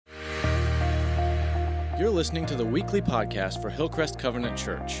You're listening to the weekly podcast for Hillcrest Covenant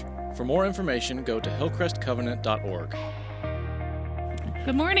Church. For more information, go to hillcrestcovenant.org.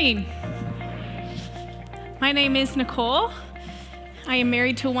 Good morning. My name is Nicole. I am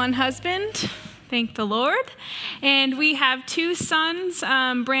married to one husband, thank the Lord. And we have two sons,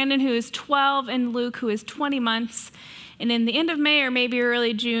 Brandon, who is 12, and Luke, who is 20 months. And in the end of May or maybe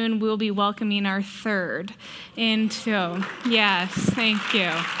early June, we'll be welcoming our third. And so, yes, thank you.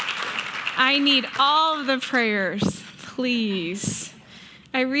 I need all of the prayers, please.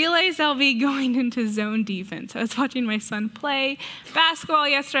 I realize I'll be going into zone defense. I was watching my son play basketball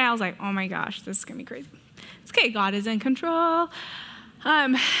yesterday. I was like, oh my gosh, this is going to be crazy. It's okay, God is in control.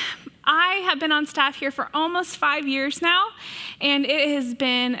 I have been on staff here for almost 5 years now, and it has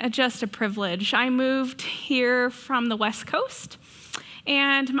been just a privilege. I moved here from the West Coast,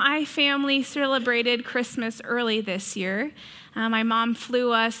 and my family celebrated Christmas early this year. My mom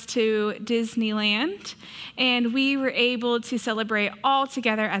flew us to Disneyland, and we were able to celebrate all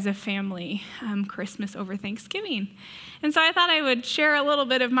together as a family Christmas over Thanksgiving. And so I thought I would share a little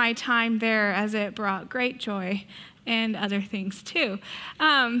bit of my time there, as it brought great joy and other things too.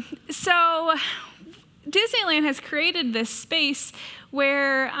 So Disneyland has created this space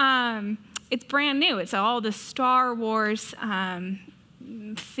where it's brand new. It's all the Star Wars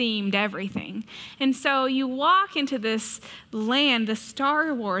themed everything. And so you walk into this land, the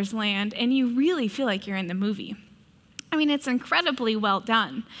Star Wars land, and you really feel like you're in the movie. I mean, it's incredibly well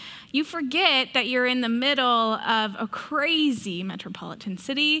done. You forget that you're in the middle of a crazy metropolitan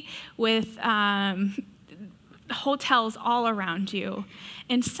city with hotels all around you.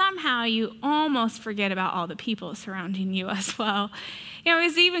 And somehow you almost forget about all the people surrounding you as well. You know, it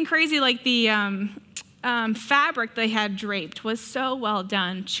was even crazy, like the fabric they had draped was so well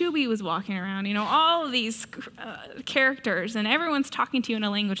done. Chewie was walking around, you know, all of these characters, and everyone's talking to you in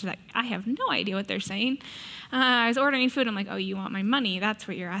a language that I have no idea what they're saying. I was ordering food. I'm like, oh, you want my money? That's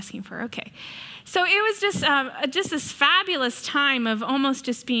what you're asking for. Okay. So it was just this fabulous time of almost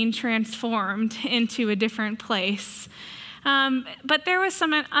just being transformed into a different place. But there was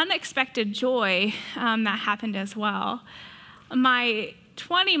some unexpected joy that happened as well. My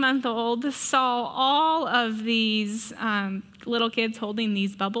 20-month-old saw all of these little kids holding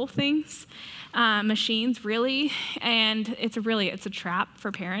these bubble things, machines, really, and it's a trap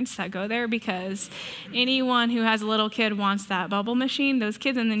for parents that go there, because anyone who has a little kid wants that bubble machine, those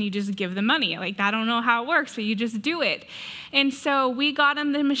kids, and then you just give them money. Like, I don't know how it works, but you just do it. And so we got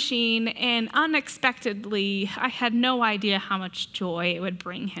him the machine, and unexpectedly, I had no idea how much joy it would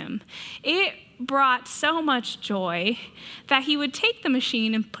bring him. It brought so much joy that he would take the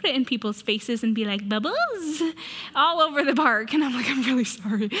machine and put it in people's faces and be like, bubbles, all over the park. And I'm like, I'm really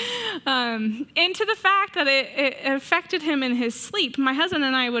sorry. And to the fact that it affected him in his sleep. My husband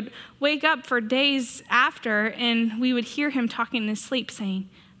and I would wake up for days after, and we would hear him talking in his sleep saying,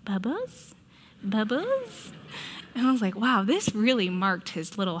 bubbles, bubbles. And I was like, wow, this really marked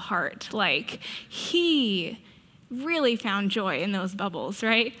his little heart. Like, he really found joy in those bubbles,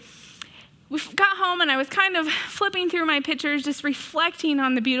 right? We got home, and I was kind of flipping through my pictures, just reflecting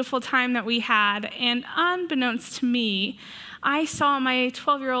on the beautiful time that we had. And unbeknownst to me, I saw my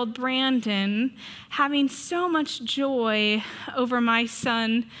 12-year-old Brandon having so much joy over my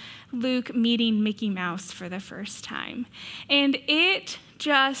son Luke meeting Mickey Mouse for the first time. And it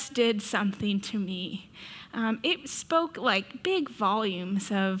just did something to me. It spoke like big volumes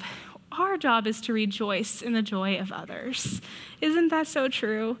of our job is to rejoice in the joy of others. Isn't that so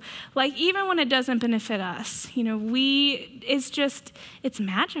true? Like, even when it doesn't benefit us, you know, it's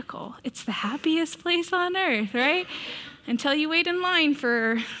magical. It's the happiest place on earth, right? Until you wait in line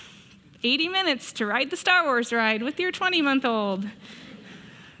for 80 minutes to ride the Star Wars ride with your 20-month-old.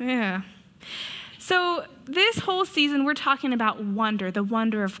 Yeah. So this whole season, we're talking about wonder, the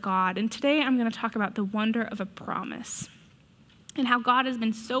wonder of God. And today I'm going to talk about the wonder of a promise, and how God has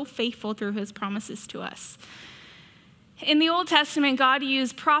been so faithful through his promises to us. In the Old Testament, God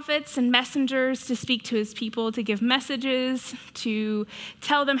used prophets and messengers to speak to his people, to give messages, to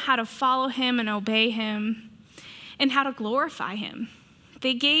tell them how to follow him and obey him, and how to glorify him.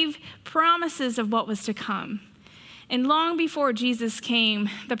 They gave promises of what was to come. And long before Jesus came,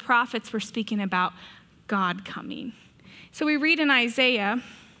 the prophets were speaking about God coming. So we read in Isaiah,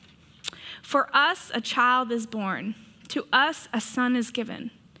 "For us a child is born, to us a son is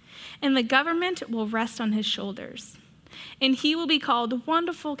given, and the government will rest on his shoulders. And he will be called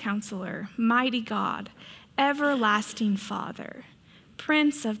Wonderful Counselor, Mighty God, Everlasting Father,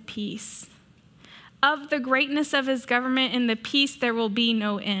 Prince of Peace. Of the greatness of his government and the peace there will be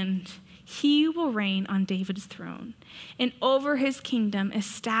no end. He will reign on David's throne and over his kingdom,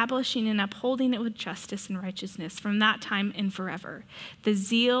 establishing and upholding it with justice and righteousness from that time and forever. The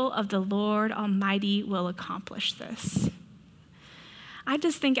zeal of the Lord Almighty will accomplish this. I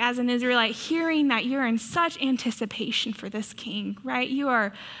just think as an Israelite, hearing that you're in such anticipation for this king, right? You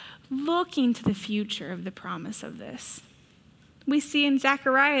are looking to the future of the promise of this. We see in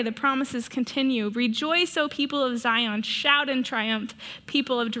Zechariah, the promises continue. Rejoice, O people of Zion. Shout in triumph,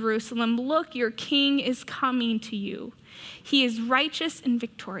 people of Jerusalem. Look, your king is coming to you. He is righteous and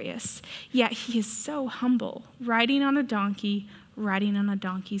victorious, yet he is so humble, riding on a donkey's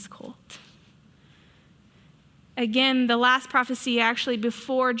colt. Again, the last prophecy actually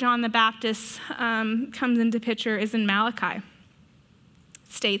before John the Baptist comes into picture is in Malachi.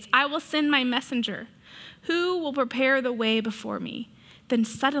 It states, I will send my messenger. Who will prepare the way before me? Then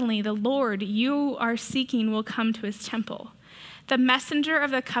suddenly the Lord you are seeking will come to his temple. The messenger of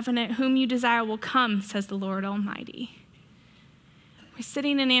the covenant whom you desire will come, says the Lord Almighty. We're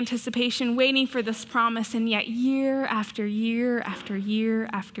sitting in anticipation, waiting for this promise, and yet year after year after year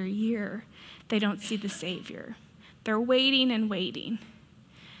after year, they don't see the Savior. They're waiting and waiting.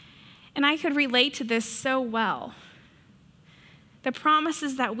 And I could relate to this so well. The promise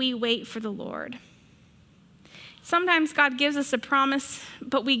is that we wait for the Lord. Sometimes God gives us a promise,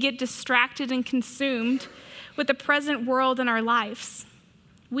 but we get distracted and consumed with the present world in our lives.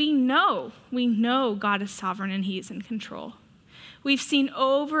 We know God is sovereign and he is in control. We've seen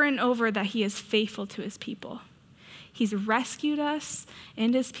over and over that he is faithful to his people. He's rescued us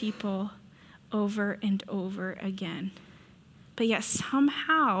and his people over and over again. But yet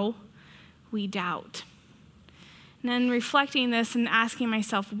somehow we doubt. And then reflecting this and asking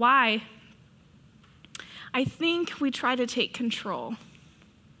myself why, I think we try to take control.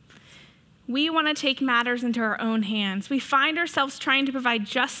 We want to take matters into our own hands. We find ourselves trying to provide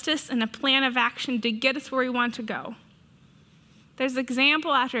justice and a plan of action to get us where we want to go. There's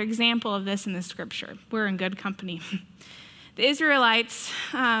example after example of this in the scripture. We're in good company. The Israelites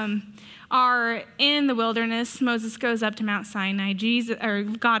are in the wilderness. Moses goes up to Mount Sinai.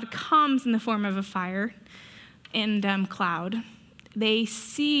 God comes in the form of a fire and cloud. They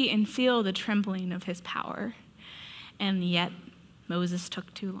see and feel the trembling of his power, and yet Moses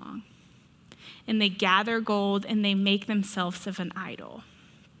took too long. And they gather gold and they make themselves of an idol.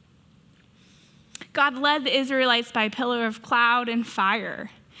 God led the Israelites by a pillar of cloud and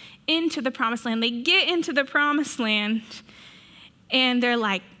fire into the promised land. They get into the promised land and they're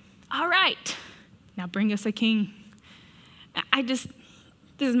like, all right, now bring us a king. This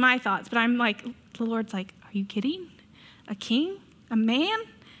is my thoughts, but I'm like, the Lord's like, are you kidding? A king? A man?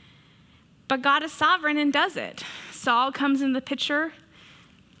 But God is sovereign and does it. Saul comes in the picture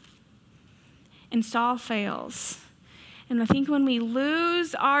and Saul fails. And I think when we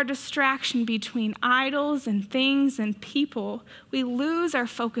lose our distraction between idols and things and people, we lose our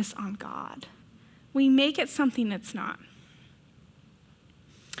focus on God. We make it something it's not.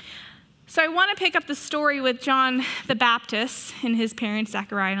 So I want to pick up the story with John the Baptist and his parents,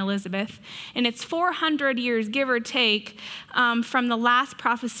 Zechariah and Elizabeth. And it's 400 years, give or take, from the last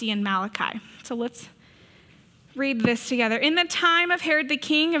prophecy in Malachi. So let's read this together. In the time of Herod the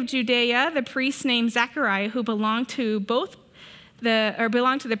king of Judea, the priest named Zechariah, who belonged to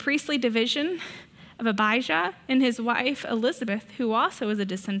the priestly division of Abijah, and his wife Elizabeth, who also was a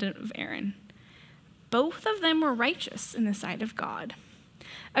descendant of Aaron. Both of them were righteous in the sight of God,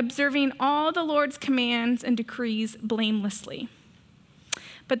 observing all the Lord's commands and decrees blamelessly.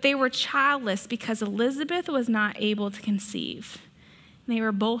 But they were childless because Elizabeth was not able to conceive. They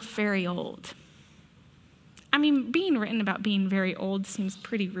were both very old. I mean, being written about being very old seems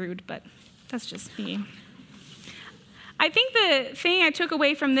pretty rude, but that's just me. I think the thing I took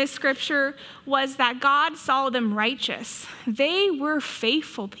away from this scripture was that God saw them righteous. They were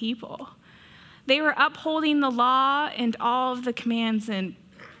faithful people. They were upholding the law and all of the commands, and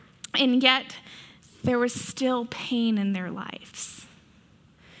yet there was still pain in their lives.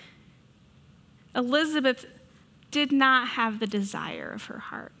 Elizabeth did not have the desire of her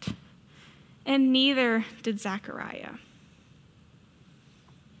heart, and neither did Zechariah.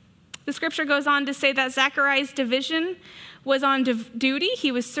 The scripture goes on to say that Zechariah's division was on duty.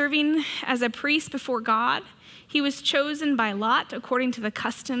 He was serving as a priest before God. He was chosen by lot according to the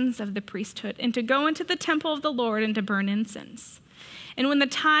customs of the priesthood, and to go into the temple of the Lord and to burn incense. And when the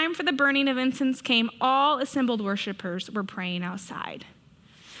time for the burning of incense came, all assembled worshipers were praying outside.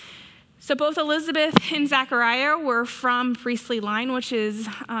 So both Elizabeth and Zechariah were from priestly line, which is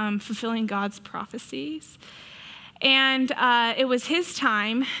fulfilling God's prophecies. And it was his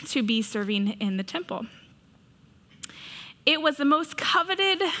time to be serving in the temple. It was the most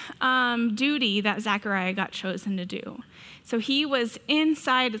coveted duty that Zechariah got chosen to do. So he was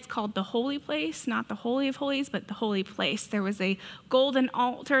inside, it's called the holy place, not the Holy of Holies, but the holy place. There was a golden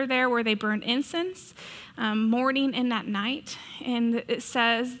altar there where they burned incense morning and at night. And it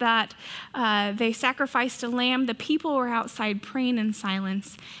says that they sacrificed a lamb. The people were outside praying in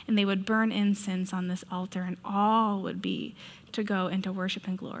silence, and they would burn incense on this altar, and all would be to go and to worship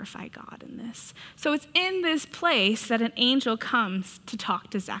and glorify God in this. So it's in this place that an angel comes to talk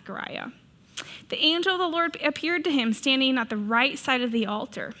to Zechariah. The angel of the Lord appeared to him standing at the right side of the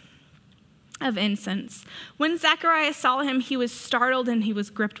altar of incense. When Zechariah saw him, he was startled and he was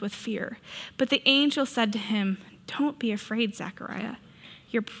gripped with fear. But the angel said to him, "Don't be afraid, Zechariah.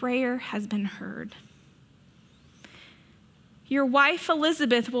 Your prayer has been heard. Your wife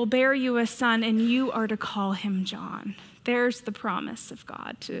Elizabeth will bear you a son, and you are to call him John." There's the promise of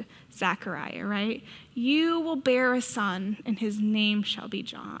God to Zechariah, right? You will bear a son, and his name shall be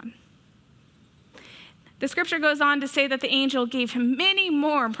John. The scripture goes on to say that the angel gave him many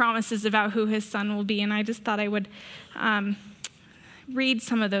more promises about who his son will be, and I just thought I would read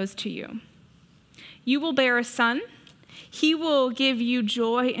some of those to you. You will bear a son. He will give you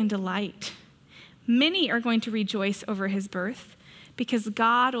joy and delight. Many are going to rejoice over his birth because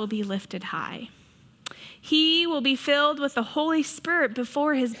God will be lifted high. He will be filled with the Holy Spirit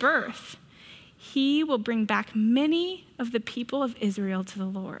before his birth. He will bring back many of the people of Israel to the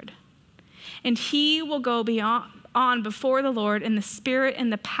Lord. And he will go on before the Lord in the spirit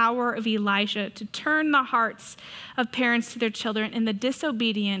and the power of Elijah to turn the hearts of parents to their children and the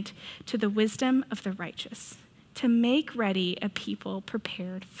disobedient to the wisdom of the righteous, to make ready a people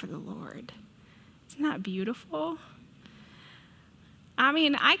prepared for the Lord. Isn't that beautiful? I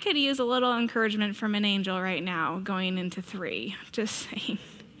mean, I could use a little encouragement from an angel right now going into 3, just saying.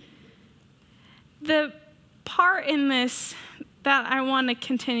 The part in this that I want to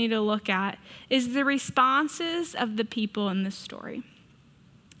continue to look at is the responses of the people in this story.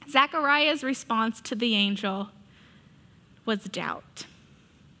 Zechariah's response to the angel was doubt.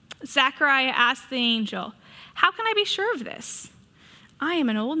 Zechariah asked the angel, "How can I be sure of this? I am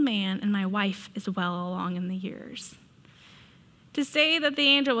an old man and my wife is well along in the years." To say that the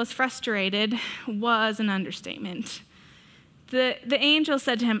angel was frustrated was an understatement. The angel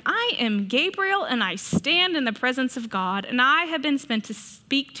said to him, "I am Gabriel, and I stand in the presence of God, and I have been sent to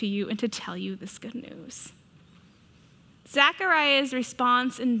speak to you and to tell you this good news." Zechariah's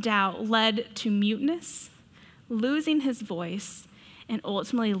response in doubt led to muteness, losing his voice, and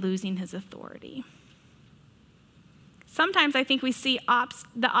ultimately losing his authority. Sometimes I think we see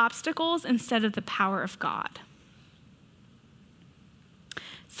the obstacles instead of the power of God.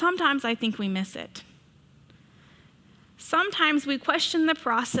 Sometimes I think we miss it. Sometimes we question the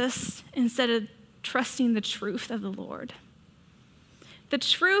process instead of trusting the truth of the Lord. The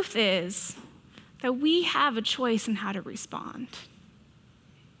truth is that we have a choice in how to respond.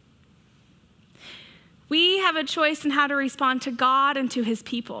 We have a choice in how to respond to God and to his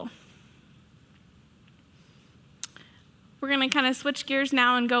people. We're going to kind of switch gears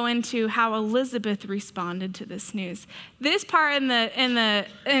now and go into how Elizabeth responded to this news. This part in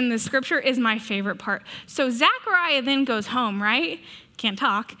the scripture is my favorite part. So Zechariah then goes home, right? Can't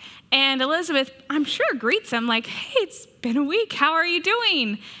talk. And Elizabeth, I'm sure, greets him like, "Hey, it's been a week. How are you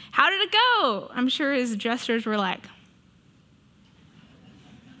doing? How did it go?" I'm sure his gestures were like,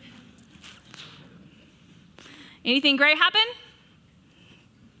 "Anything great happen?"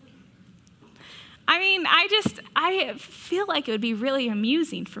 I mean, I feel like it would be really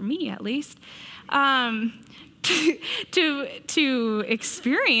amusing, for me at least, to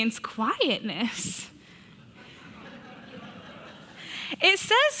experience quietness. It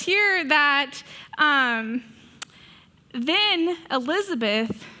says here that then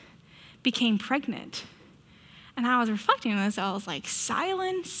Elizabeth became pregnant. And I was reflecting on this. I was like,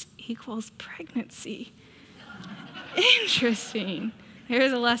 silence equals pregnancy. Interesting.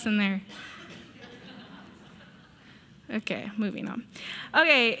 There's a lesson there. Okay, moving on.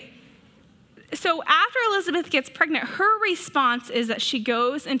 Okay, so after Elizabeth gets pregnant, her response is that she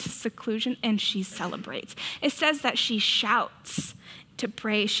goes into seclusion and she celebrates. It says that she shouts to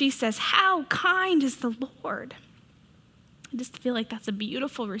praise. She says, "How kind is the Lord?" I just feel like that's a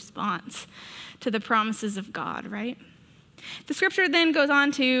beautiful response to the promises of God, right? The scripture then goes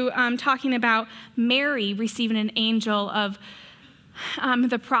on to talking about Mary receiving an angel of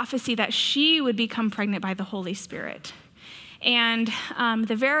the prophecy that she would become pregnant by the Holy Spirit. And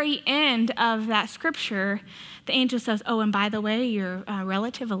the very end of that scripture, the angel says, "Oh, and by the way, your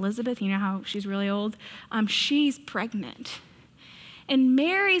relative Elizabeth, you know how she's really old, she's pregnant." And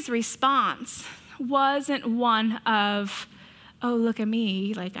Mary's response wasn't one of, oh, look at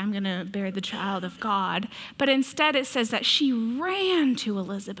me, like I'm going to bear the child of God. But instead it says that she ran to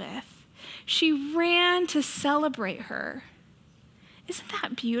Elizabeth. She ran to celebrate her. Isn't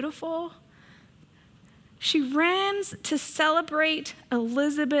that beautiful? She ran to celebrate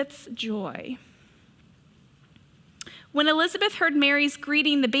Elizabeth's joy. When Elizabeth heard Mary's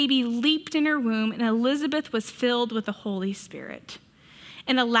greeting, the baby leaped in her womb, and Elizabeth was filled with the Holy Spirit.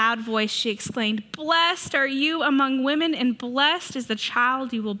 In a loud voice, she exclaimed, "Blessed are you among women, and blessed is the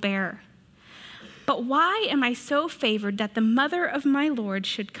child you will bear. But why am I so favored that the mother of my Lord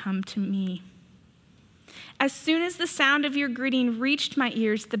should come to me? As soon as the sound of your greeting reached my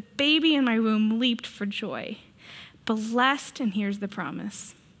ears, the baby in my womb leaped for joy. Blessed," and here's the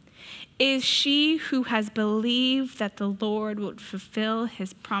promise, "is she who has believed that the Lord would fulfill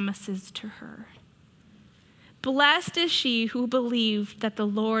his promises to her." Blessed is she who believed that the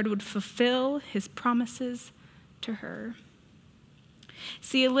Lord would fulfill his promises to her.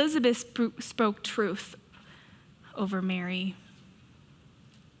 See, Elizabeth spoke truth over Mary.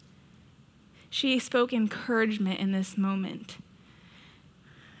 She spoke encouragement in this moment.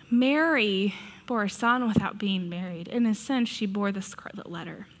 Mary bore a son without being married. In a sense, she bore the scarlet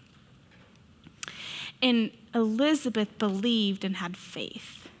letter. And Elizabeth believed and had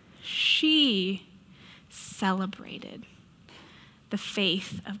faith. She celebrated the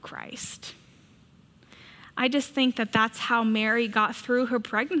faith of Christ. I just think that that's how Mary got through her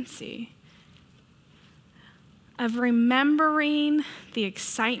pregnancy, of remembering the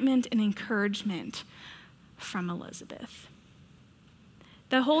excitement and encouragement from Elizabeth.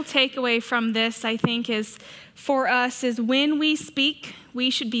 The whole takeaway from this, I think, is for us is when we speak, we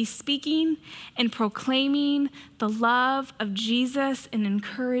should be speaking and proclaiming the love of Jesus and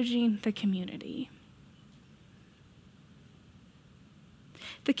encouraging the community.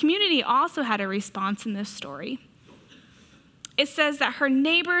 The community also had a response in this story. It says that her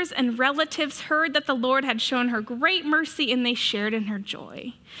neighbors and relatives heard that the Lord had shown her great mercy, and they shared in her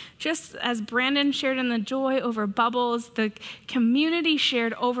joy. Just as Brandon shared in the joy over Bubbles, the community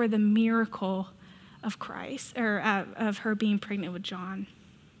shared over the miracle of Christ, or of her being pregnant with John.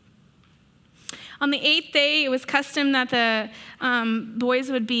 On the 8th day, it was custom that the boys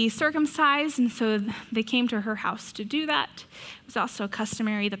would be circumcised, and so they came to her house to do that. It was also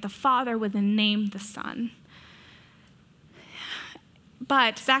customary that the father would then name the son.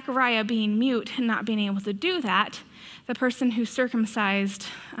 But Zechariah being mute and not being able to do that, the person who circumcised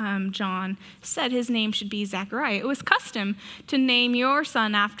John said his name should be Zechariah. It was custom to name your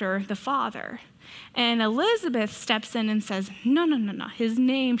son after the father. And Elizabeth steps in and says, no, his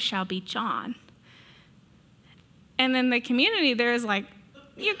name shall be John. And then the community there is like,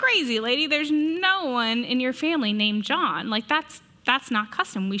 you're crazy, lady. There's no one in your family named John. Like, that's not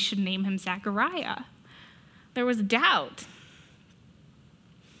custom. We should name him Zechariah. There was doubt.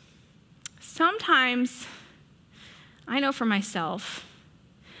 Sometimes, I know for myself,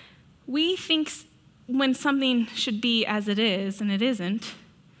 we think when something should be as it is and it isn't,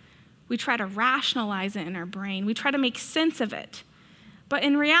 we try to rationalize it in our brain. We try to make sense of it. But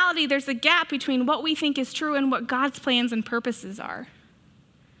in reality, there's a gap between what we think is true and what God's plans and purposes are.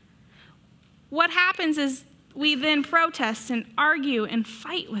 What happens is we then protest and argue and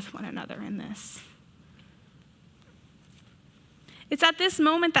fight with one another in this. It's at this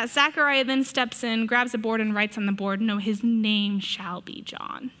moment that Zechariah then steps in, grabs a board, and writes on the board, "No, his name shall be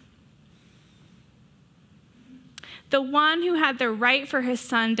John." The one who had the right for his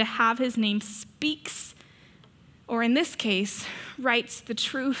son to have his name speaks, or in this case, writes the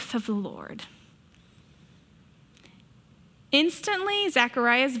truth of the Lord. Instantly,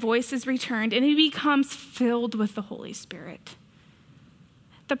 Zechariah's voice is returned, and he becomes filled with the Holy Spirit.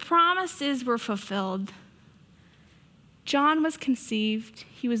 The promises were fulfilled. John was conceived,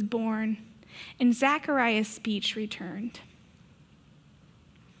 he was born, and Zechariah's speech returned.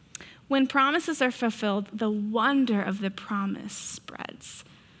 When promises are fulfilled, the wonder of the promise spreads.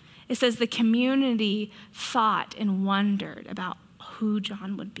 It says the community thought and wondered about who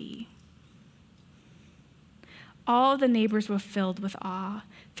John would be. All the neighbors were filled with awe.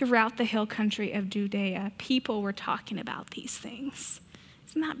 Throughout the hill country of Judea, people were talking about these things.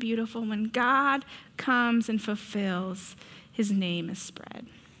 Isn't that beautiful? When God comes and fulfills, his name is spread.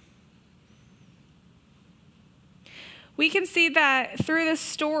 We can see that through this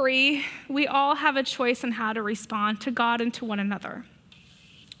story, we all have a choice on how to respond to God and to one another.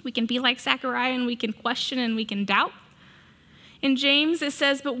 We can be like Zechariah and we can question and we can doubt. In James, it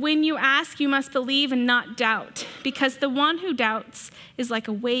says, but when you ask, you must believe and not doubt, because the one who doubts is like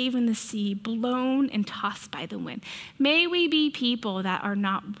a wave in the sea, blown and tossed by the wind. May we be people that are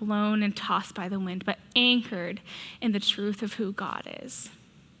not blown and tossed by the wind, but anchored in the truth of who God is.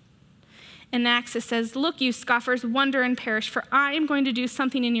 In Acts, it says, look, you scoffers, wonder and perish, for I am going to do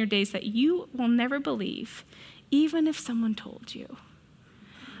something in your days that you will never believe, even if someone told you.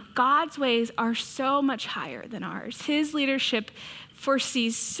 God's ways are so much higher than ours. His leadership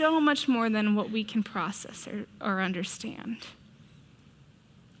foresees so much more than what we can process or understand.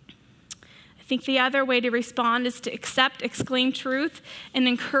 I think the other way to respond is to accept, exclaim truth, and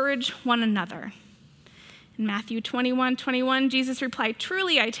encourage one another. In Matthew 21:21, Jesus replied,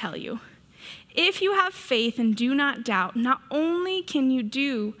 truly I tell you, if you have faith and do not doubt, not only can you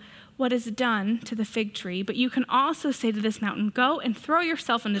do what is done to the fig tree, but you can also say to this mountain, go and throw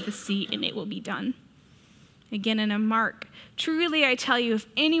yourself into the sea, and it will be done. Again, in a Mark, truly I tell you, if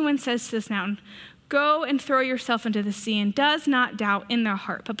anyone says to this mountain, go and throw yourself into the sea, and does not doubt in their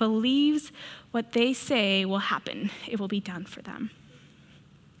heart, but believes what they say will happen, it will be done for them.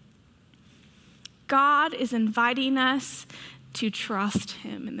 God is inviting us to trust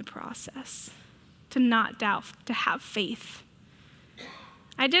him in the process, to not doubt, to have faith.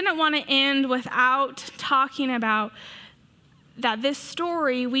 I didn't want to end without talking about that this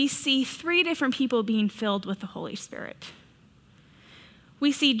story, we see 3 different people being filled with the Holy Spirit.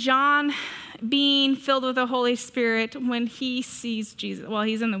 We see John being filled with the Holy Spirit when he sees Jesus. Well,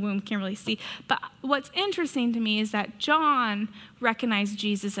 he's in the womb, can't really see. But what's interesting to me is that John recognized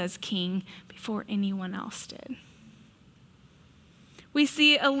Jesus as king before anyone else did. We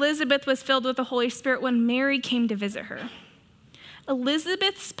see Elizabeth was filled with the Holy Spirit when Mary came to visit her.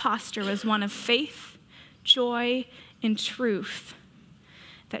 Elizabeth's posture was one of faith, joy, and truth,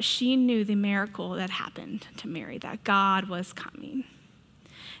 that she knew the miracle that happened to Mary, that God was coming.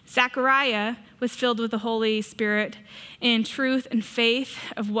 Zechariah was filled with the Holy Spirit in truth and faith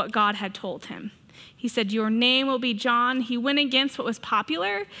of what God had told him. He said, your name will be John. He went against what was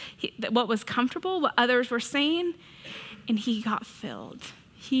popular, what was comfortable, what others were saying, and he got filled.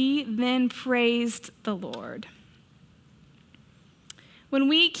 He then praised the Lord. When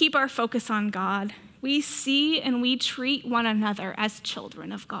we keep our focus on God, we see and we treat one another as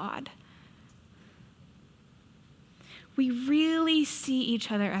children of God. We really see each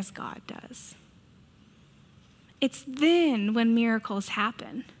other as God does. It's then when miracles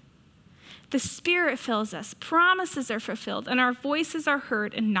happen. The Spirit fills us, promises are fulfilled, and our voices are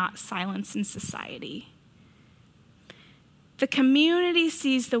heard and not silenced in society. The community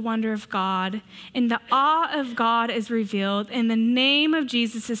sees the wonder of God, and the awe of God is revealed, and the name of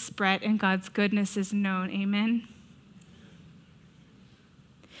Jesus is spread, and God's goodness is known. Amen.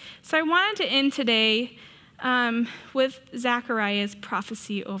 So I wanted to end today with Zechariah's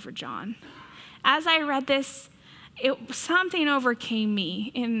prophecy over John. As I read this, something overcame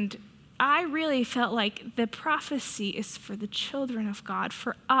me, and I really felt like the prophecy is for the children of God,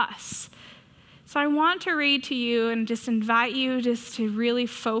 for us. So I want to read to you and just invite you just to really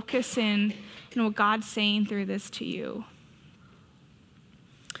focus in on what God's saying through this to you.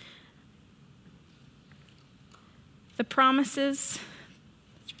 The promises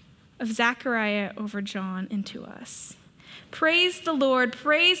of Zechariah over John and to us. Praise the Lord,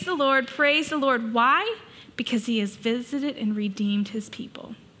 praise the Lord, praise the Lord. Why? Because he has visited and redeemed his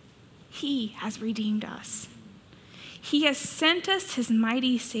people. He has redeemed us. He has sent us his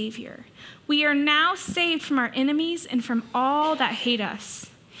mighty Savior. We are now saved from our enemies and from all that hate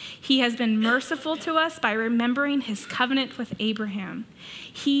us. He has been merciful to us by remembering his covenant with Abraham.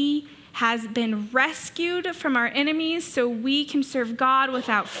 He has been rescued from our enemies so we can serve God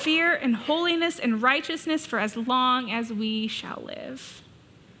without fear and holiness and righteousness for as long as we shall live.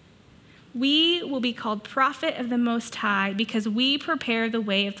 We will be called prophet of the Most High because we prepare the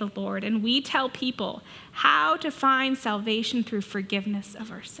way of the Lord and we tell people how to find salvation through forgiveness of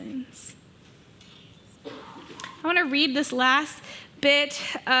our sins. I want to read this last bit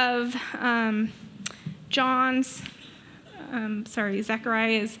of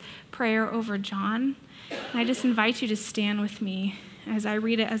Zechariah's prayer over John. And I just invite you to stand with me as I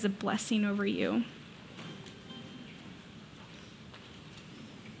read it as a blessing over you.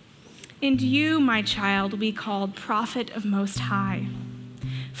 And you, my child, will be called prophet of Most High,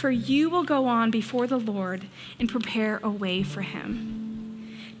 for you will go on before the Lord and prepare a way for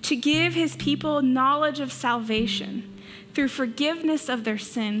him, to give his people knowledge of salvation through forgiveness of their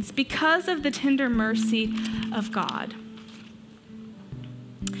sins because of the tender mercy of God,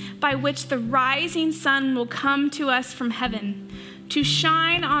 by which the rising sun will come to us from heaven to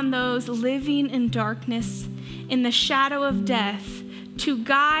shine on those living in darkness, in the shadow of death, to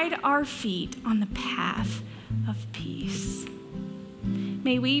guide our feet on the path of peace.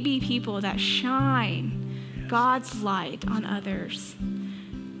 May we be people that shine God's light on others.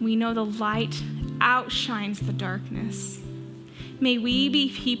 We know the light outshines the darkness. May we be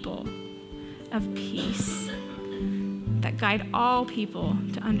people of peace that guide all people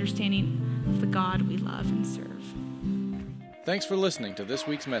to understanding of the God we love and serve. Thanks for listening to this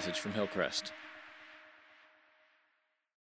week's message from Hillcrest.